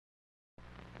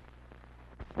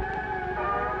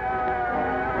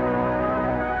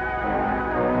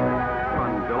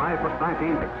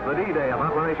1906, the D-Day of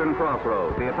Operation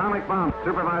Crossroads, the atomic bomb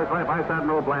supervised by Vice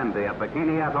Admiral Blandy at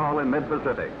Bikini Atoll in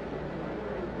mid-Pacific.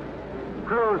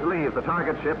 Crews leave the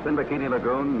target ships in Bikini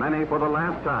Lagoon, many for the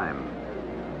last time.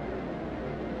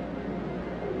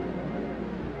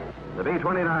 The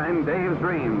B-29 Dave's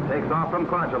Dream takes off from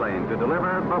Kwajalein to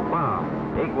deliver the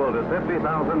bomb, equal to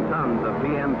 50,000 tons of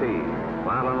TNT,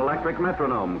 while an electric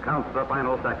metronome counts the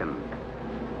final seconds.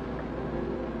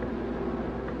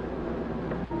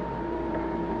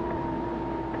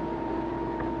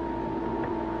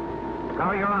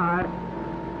 Cover your eyes.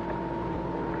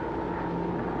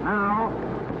 Now,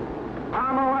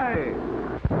 bomb away!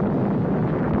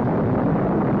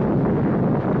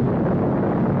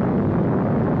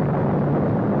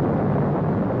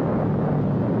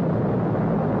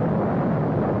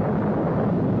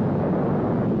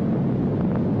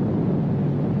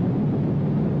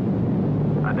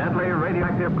 A deadly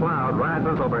radioactive cloud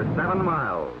rises over 7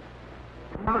 miles.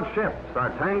 Large ships are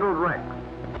tangled wrecks.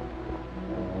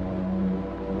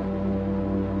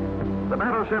 The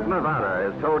battleship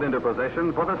Nevada is towed into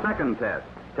position for the second test,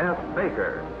 Test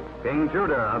Baker. King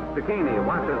Judah of Bikini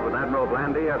watches with Admiral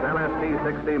Blandy as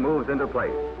LST-60 moves into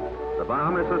place. The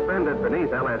bomb is suspended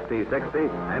beneath LST-60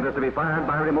 and is to be fired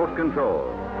by remote control.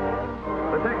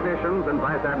 The technicians and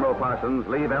Vice Admiral Parsons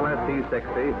leave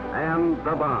LST-60 and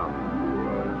the bomb.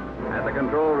 At the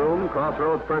control room,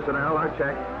 Crossroads personnel are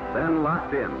checked, then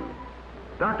locked in.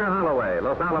 Dr. Holloway,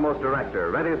 Los Alamos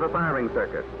director, readies the firing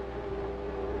circuit.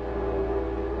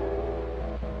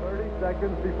 30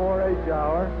 seconds before H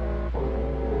hour.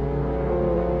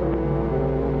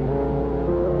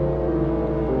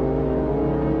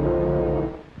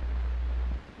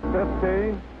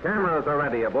 Cameras are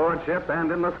ready aboard ship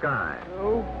and in the sky.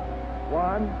 2,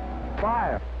 1,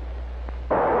 fire.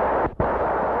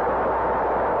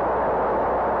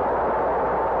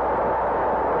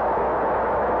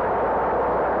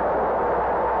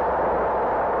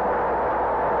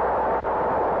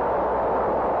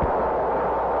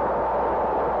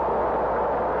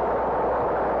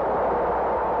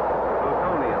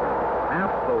 Plutonium,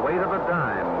 half the weight of a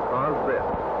dime, caused this.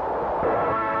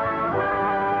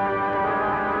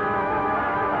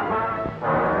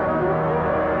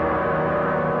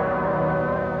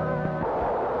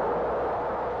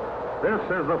 This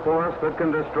is the force that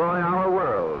can destroy our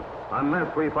world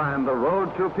unless we find the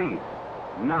road to peace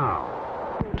now.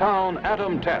 Town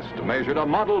atom test measured a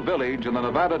model village in the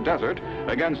Nevada desert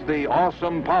against the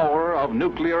awesome power of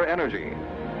nuclear energy.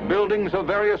 Buildings of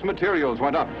various materials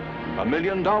went up. $1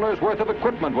 million worth of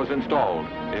equipment was installed,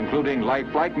 including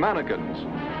lifelike mannequins,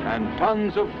 and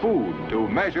tons of food to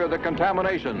measure the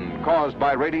contamination caused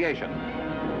by radiation.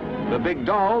 The big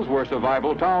dolls were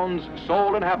survival towns'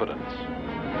 sole inhabitants.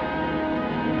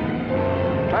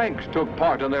 Tanks took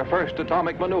part in their first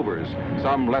atomic maneuvers,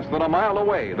 some less than a mile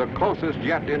away, the closest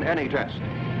yet in any test.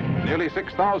 Nearly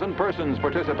 6,000 persons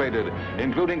participated,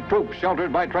 including troops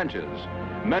sheltered by trenches.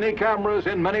 Many cameras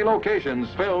in many locations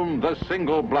filmed the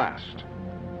single blast.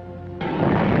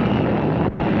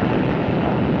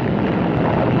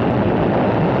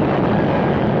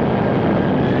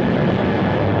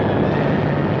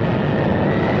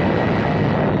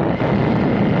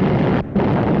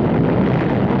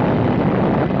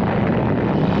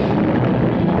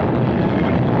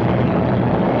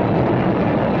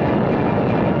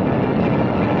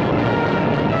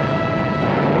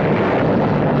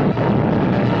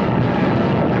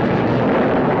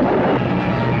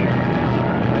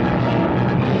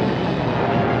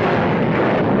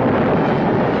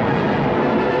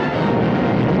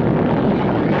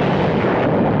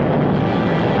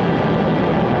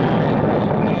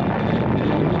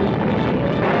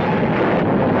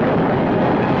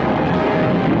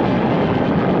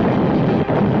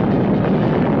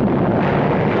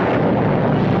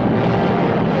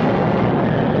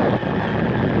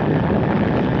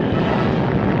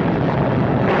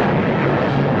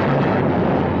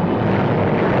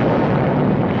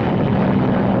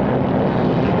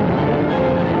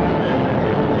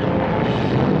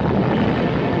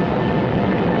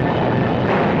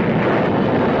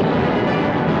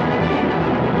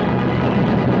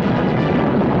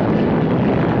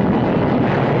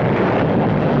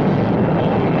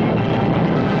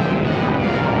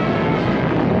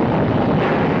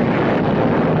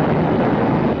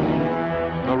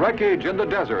 Wreckage in the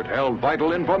desert held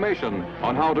vital information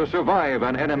on how to survive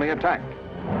an enemy attack.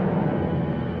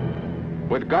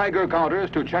 With Geiger counters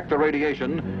to check the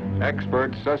radiation,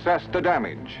 experts assessed the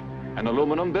damage. An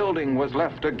aluminum building was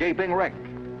left a gaping wreck.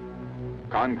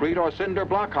 Concrete or cinder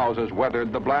block houses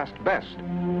weathered the blast best.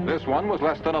 This one was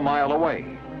less than a mile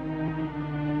away.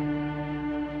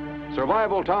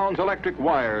 Survival Town's electric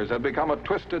wires had become a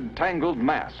twisted, tangled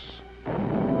mass.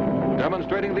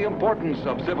 Demonstrating the importance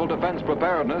of civil defense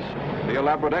preparedness, the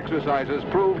elaborate exercises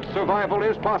proved survival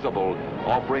is possible,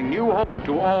 offering new hope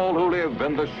to all who live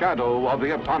in the shadow of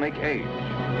the atomic age.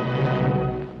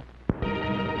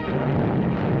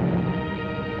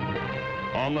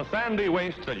 On the sandy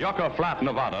wastes at Yucca Flat,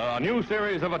 Nevada, a new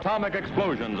series of atomic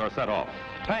explosions are set off.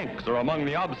 Tanks are among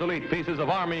the obsolete pieces of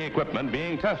Army equipment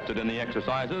being tested in the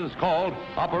exercises called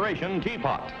Operation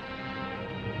Teapot.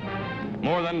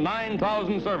 More than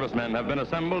 9,000 servicemen have been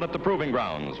assembled at the proving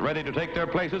grounds, ready to take their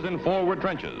places in forward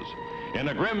trenches. In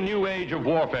a grim new age of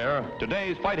warfare,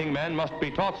 today's fighting men must be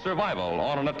taught survival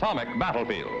on an atomic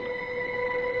battlefield.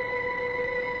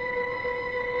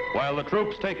 While the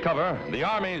troops take cover, the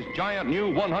Army's giant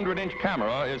new 100-inch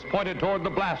camera is pointed toward the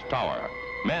blast tower.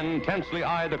 Men tensely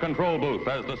eye the control booth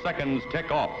as the seconds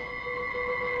tick off.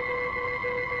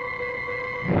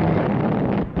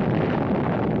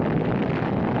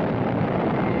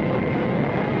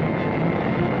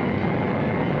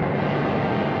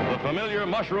 The familiar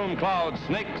mushroom cloud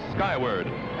snakes skyward,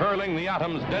 hurling the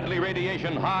atom's deadly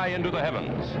radiation high into the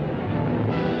heavens.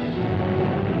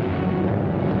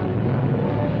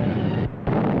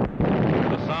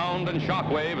 And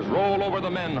shock waves roll over the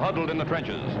men huddled in the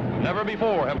trenches. Never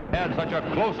before have we had such a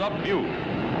close-up view.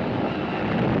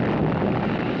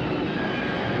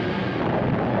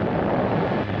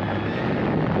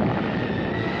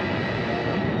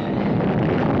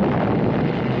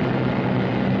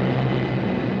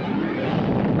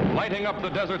 Lighting up the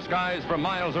desert skies for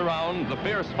miles around, the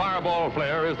fierce fireball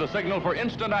flare is the signal for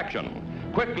instant action.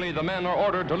 Quickly, the men are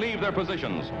ordered to leave their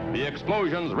positions. The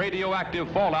explosion's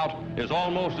radioactive fallout is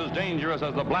almost as dangerous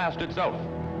as the blast itself.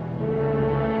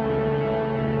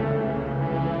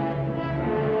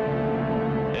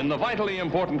 In the vitally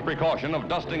important precaution of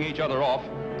dusting each other off,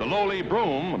 the lowly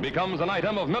broom becomes an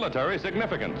item of military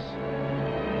significance.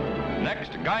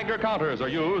 Next, Geiger counters are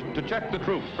used to check the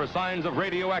troops for signs of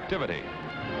radioactivity.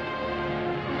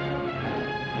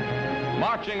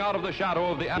 Marching out of the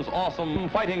shadow of the awesome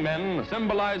fighting men,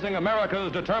 symbolizing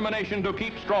America's determination to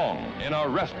keep strong in a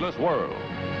restless world.